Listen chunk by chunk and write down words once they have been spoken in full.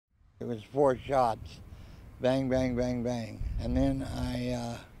It was 4 shots, bang, bang, bang, bang. And then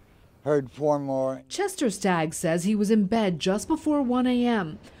I heard 4 more. Chester Staggs says he was in bed just before 1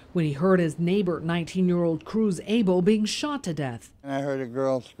 a.m. when he heard his neighbor, 19-year-old Cruz Abel, being shot to death. And I heard a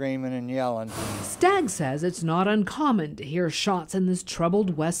girl screaming and yelling. Staggs says it's not uncommon to hear shots in this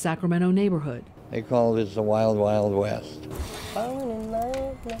troubled West Sacramento neighborhood. They call this the Wild Wild West.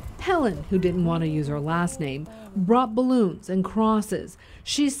 Helen, who didn't want to use her last name, brought balloons and crosses.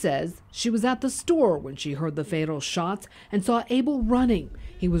 She says she was at the store when she heard the fatal shots and saw Abel running.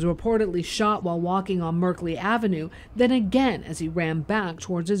 He was reportedly shot while walking on Merkley Avenue, then again as he ran back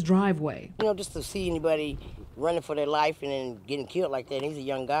towards his driveway. You know, just to see anybody running for their life and then getting killed like that, and he's a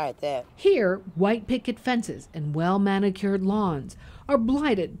young guy at that. Here, white picket fences and well-manicured lawns are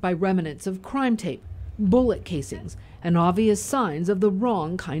blighted by remnants of crime tape, bullet casings, and obvious signs of the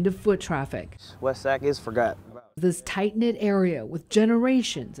wrong kind of foot traffic. West Sac is forgot. This tight-knit area with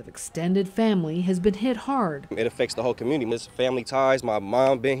generations of extended family has been hit hard. It affects the whole community. It's family ties. My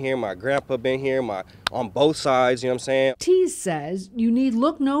mom been here, my grandpa been here, on both sides, you know what I'm saying? Tease says you need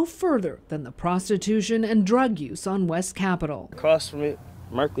look no further than the prostitution and drug use on West Capitol. Across from it,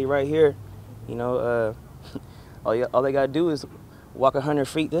 Merkley right here, you know, all they gotta do is walk 100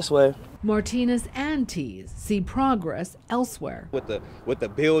 feet this way. Martinez and Tease see progress elsewhere. With the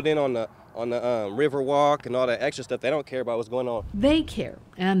building on the river walk and all that extra stuff, they don't care about what's going on. They care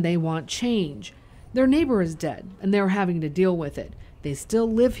and they want change. Their neighbor is dead and they're having to deal with it. They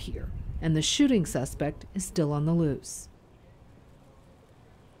still live here and the shooting suspect is still on the loose.